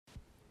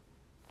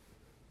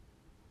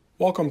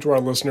Welcome to our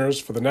listeners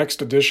for the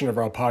next edition of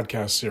our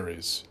podcast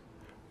series.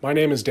 My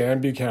name is Dan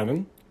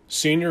Buchanan,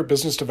 Senior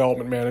Business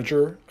Development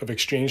Manager of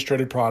Exchange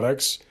Traded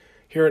Products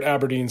here at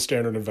Aberdeen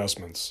Standard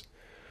Investments.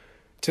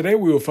 Today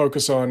we will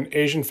focus on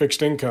Asian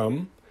fixed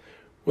income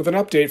with an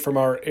update from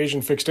our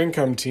Asian fixed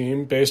income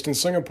team based in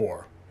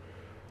Singapore.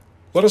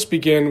 Let us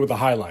begin with the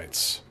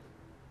highlights.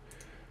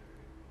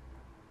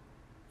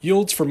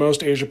 Yields for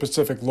most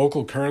Asia-Pacific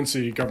local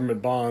currency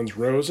government bonds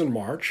rose in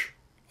March,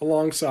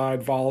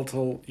 alongside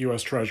volatile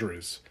U.S.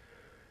 Treasuries.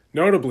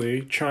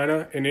 Notably,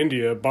 China and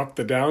India bucked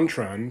the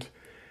downtrend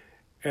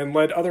and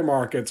led other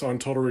markets on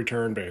total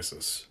return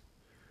basis.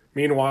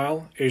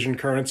 Meanwhile, Asian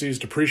currencies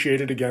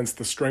depreciated against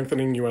the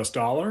strengthening U.S.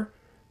 dollar,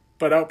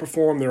 but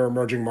outperformed their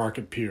emerging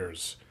market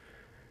peers.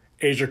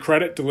 Asia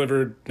credit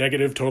delivered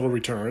negative total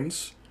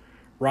returns.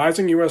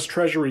 Rising U.S.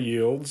 Treasury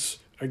yields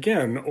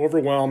again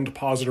overwhelmed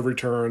positive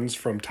returns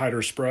from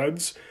tighter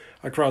spreads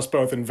across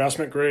both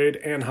investment-grade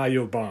and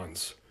high-yield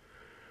bonds.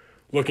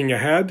 Looking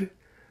ahead,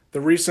 the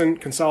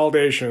recent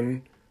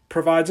consolidation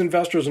provides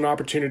investors an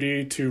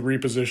opportunity to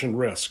reposition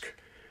risk.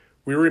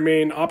 We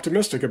remain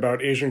optimistic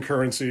about Asian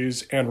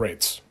currencies and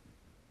rates.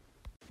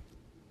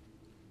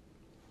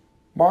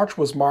 March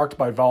was marked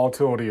by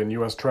volatility in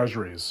U.S.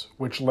 Treasuries,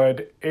 which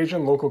led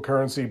Asian local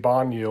currency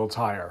bond yields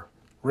higher.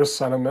 Risk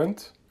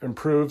sentiment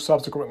improved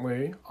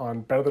subsequently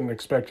on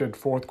better-than-expected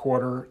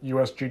fourth-quarter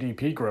U.S.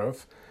 GDP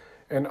growth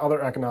and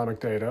other economic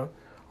data,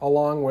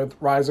 along with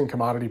rising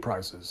commodity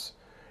prices.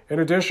 In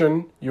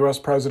addition, U.S.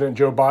 President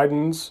Joe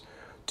Biden's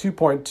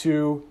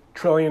 $2.2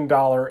 trillion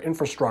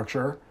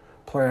infrastructure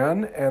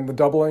plan and the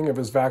doubling of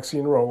his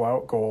vaccine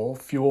rollout goal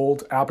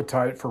fueled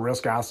appetite for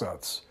risk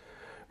assets.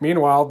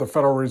 Meanwhile, the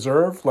Federal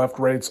Reserve left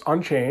rates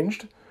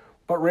unchanged,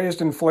 but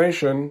raised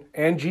inflation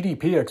and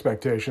GDP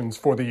expectations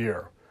for the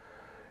year.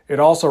 It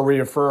also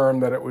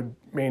reaffirmed that it would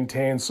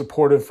maintain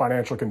supportive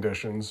financial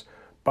conditions,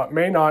 but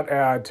may not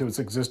add to its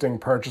existing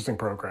purchasing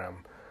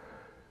program.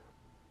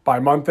 By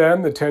month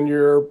end, the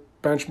 10-year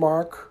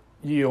benchmark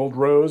yield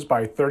rose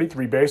by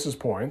 33 basis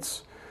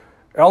points.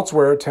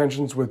 Elsewhere,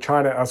 tensions with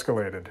China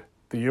escalated.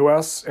 The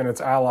U.S. and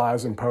its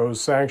allies imposed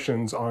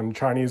sanctions on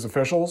Chinese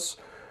officials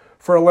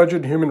for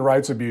alleged human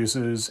rights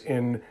abuses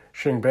in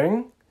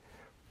Xinjiang,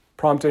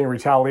 prompting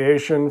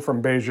retaliation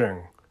from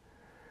Beijing.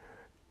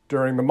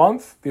 During the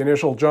month, the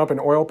initial jump in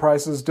oil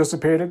prices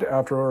dissipated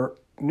after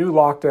new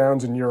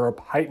lockdowns in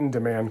Europe heightened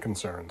demand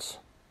concerns.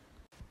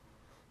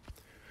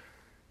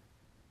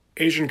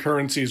 Asian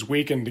currencies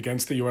weakened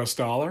against the U.S.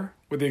 dollar,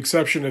 with the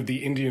exception of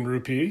the Indian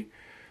rupee,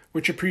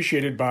 which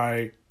appreciated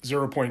by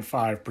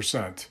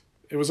 0.5%.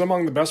 It was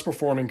among the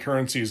best-performing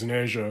currencies in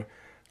Asia,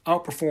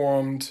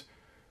 outperformed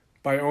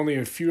by only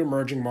a few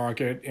emerging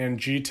market and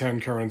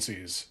G10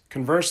 currencies.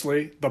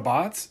 Conversely, the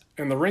baht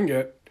and the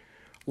ringgit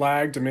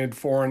lagged amid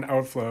foreign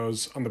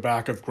outflows on the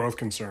back of growth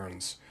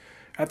concerns.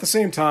 At the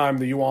same time,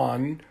 the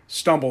yuan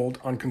stumbled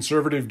on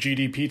conservative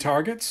GDP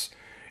targets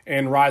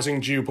and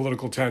rising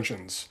geopolitical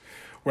tensions,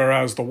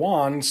 whereas the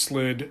won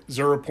slid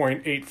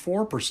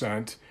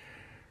 0.84%,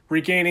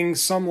 regaining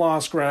some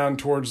lost ground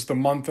towards the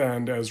month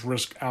end as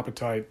risk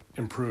appetite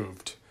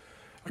improved.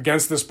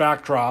 Against this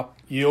backdrop,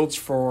 yields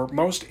for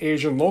most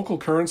Asian local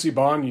currency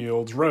bond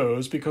yields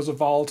rose because of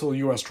volatile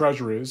U.S.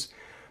 Treasuries,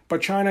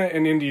 but China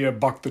and India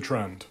bucked the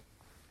trend.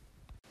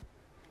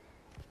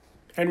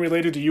 And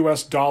related to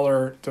U.S.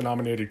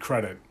 dollar-denominated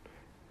credit,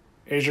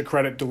 Asia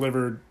credit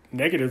delivered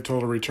negative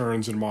total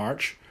returns in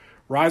March.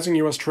 Rising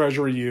U.S.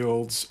 Treasury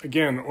yields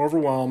again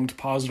overwhelmed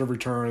positive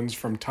returns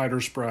from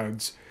tighter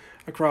spreads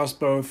across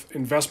both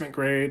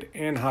investment-grade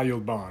and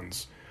high-yield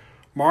bonds.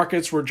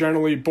 Markets were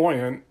generally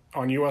buoyant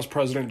on U.S.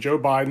 President Joe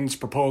Biden's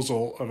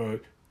proposal of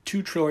a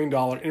 $2 trillion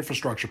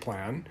infrastructure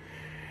plan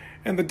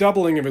and the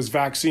doubling of his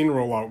vaccine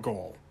rollout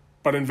goal,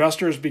 but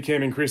investors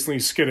became increasingly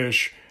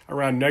skittish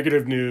around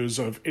negative news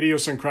of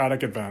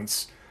idiosyncratic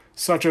events,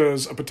 such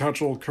as a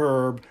potential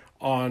curb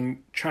on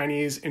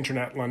Chinese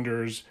internet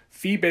lenders'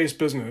 fee-based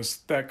business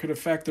that could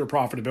affect their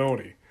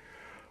profitability.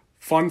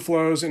 Fund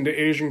flows into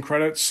Asian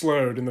credit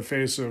slowed in the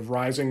face of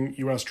rising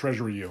U.S.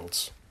 Treasury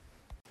yields.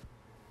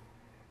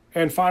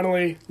 And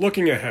finally,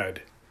 looking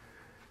ahead,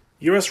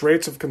 U.S.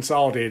 rates have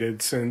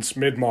consolidated since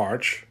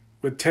mid-March,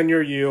 with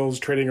 10-year yields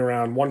trading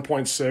around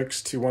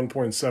 1.6 to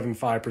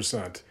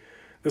 1.75%.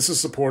 This is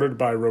supported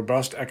by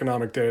robust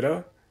economic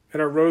data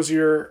and our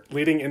rosier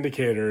leading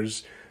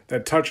indicators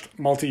that touched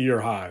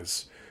multi-year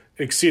highs,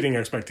 exceeding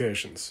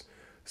expectations.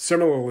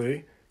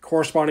 Similarly,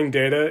 corresponding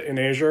data in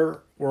Asia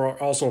were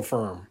also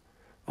firm.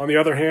 On the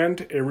other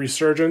hand, a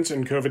resurgence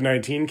in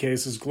COVID-19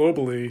 cases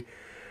globally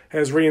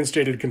has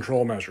reinstated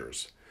control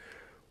measures.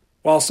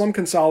 While some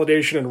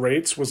consolidation in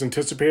rates was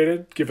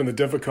anticipated, given the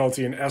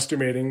difficulty in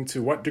estimating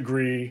to what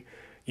degree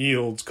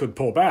yields could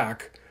pull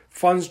back,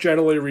 funds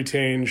generally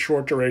retain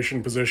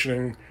short-duration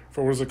positioning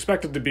for what is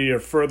expected to be a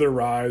further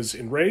rise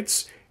in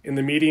rates in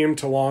the medium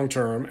to long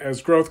term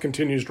as growth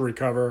continues to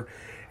recover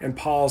and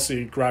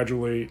policy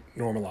gradually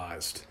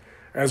normalized.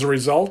 As a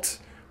result,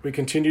 we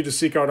continue to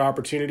seek out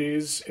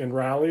opportunities in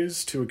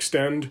rallies to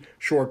extend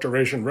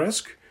short-duration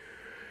risk.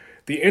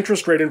 The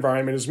interest rate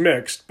environment is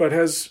mixed, but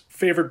has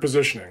favored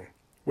positioning,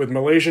 with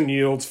Malaysian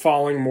yields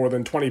falling more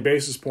than 20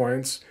 basis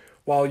points,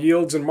 while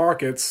yields in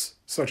markets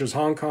such as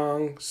Hong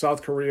Kong,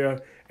 South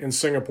Korea, and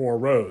Singapore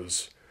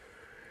rose.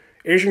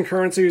 Asian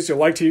currencies are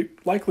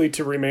likely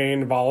to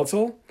remain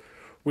volatile.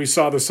 We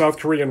saw the South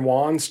Korean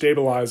won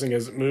stabilizing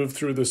as it moved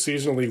through the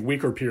seasonally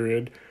weaker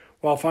period,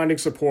 while finding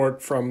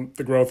support from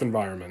the growth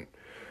environment.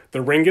 The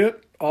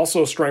ringgit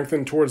also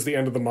strengthened towards the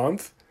end of the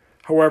month.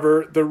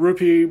 However, the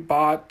rupee,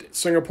 baht,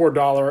 Singapore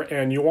dollar,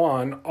 and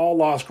yuan all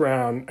lost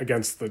ground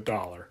against the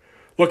dollar.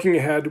 Looking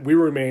ahead, we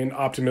remain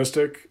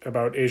optimistic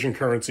about Asian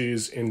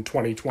currencies in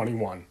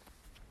 2021.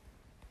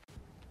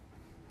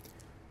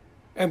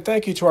 And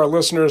thank you to our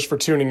listeners for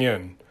tuning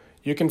in.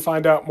 You can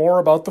find out more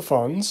about the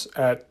funds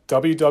at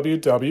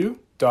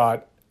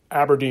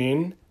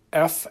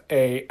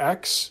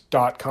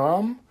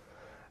www.aberdeenfax.com,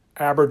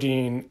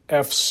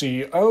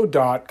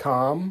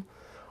 aberdeenfco.com,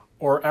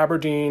 or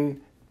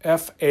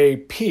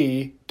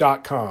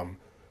aberdeenfap.com.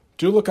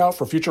 Do look out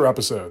for future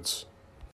episodes.